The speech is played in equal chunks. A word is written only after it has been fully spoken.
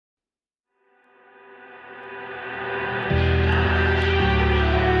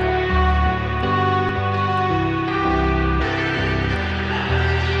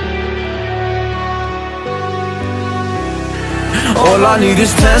All I need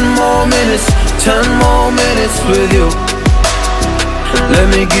is 10 more minutes, 10 more minutes with you. Let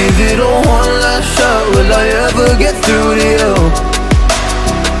me give it a one last shot. Will I ever get through to you?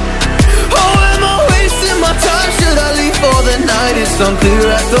 Oh, am I wasting my time? Should I leave for the night? It's unclear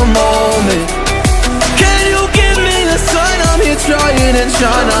at the moment. Can you give me a sign? I'm here trying and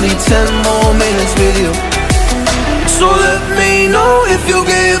trying. I need 10 more minutes with you. So let me know if you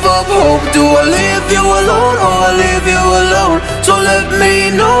give up hope. Do I leave you alone or I leave you alone? So let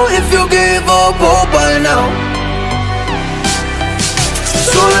me know if you give up hope by now.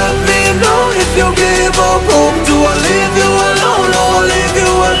 So let me know if you give up hope. Do I leave you alone or I leave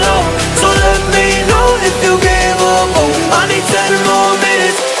you alone? So let me know if you give up hope. I need 10 more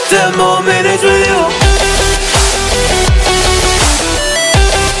minutes, 10 more minutes with you.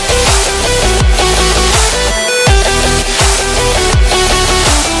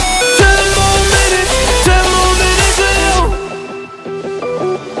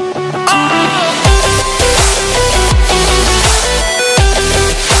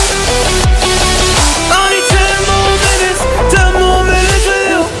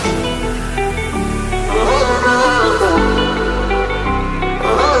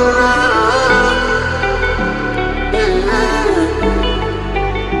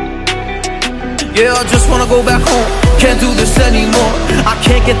 Yeah, I just wanna go back home. Can't do this anymore. I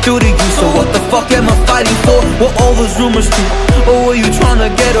can't get through to you, so what the fuck am I fighting for? What all those rumors do? Or were you trying to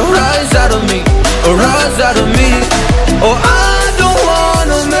get a rise out of me? A rise out of me? Or I don't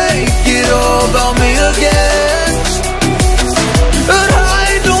wanna make it all about me again. And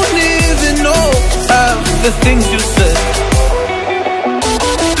I don't even know half the things you said.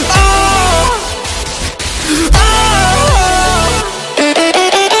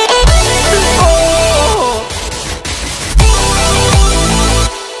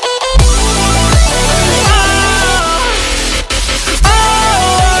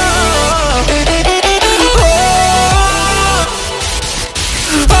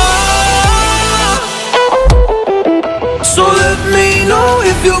 So let me know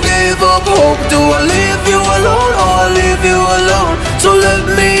if you gave up hope. Do I leave you alone or I leave you alone? So let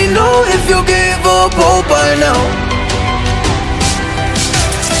me know if you gave up hope by now.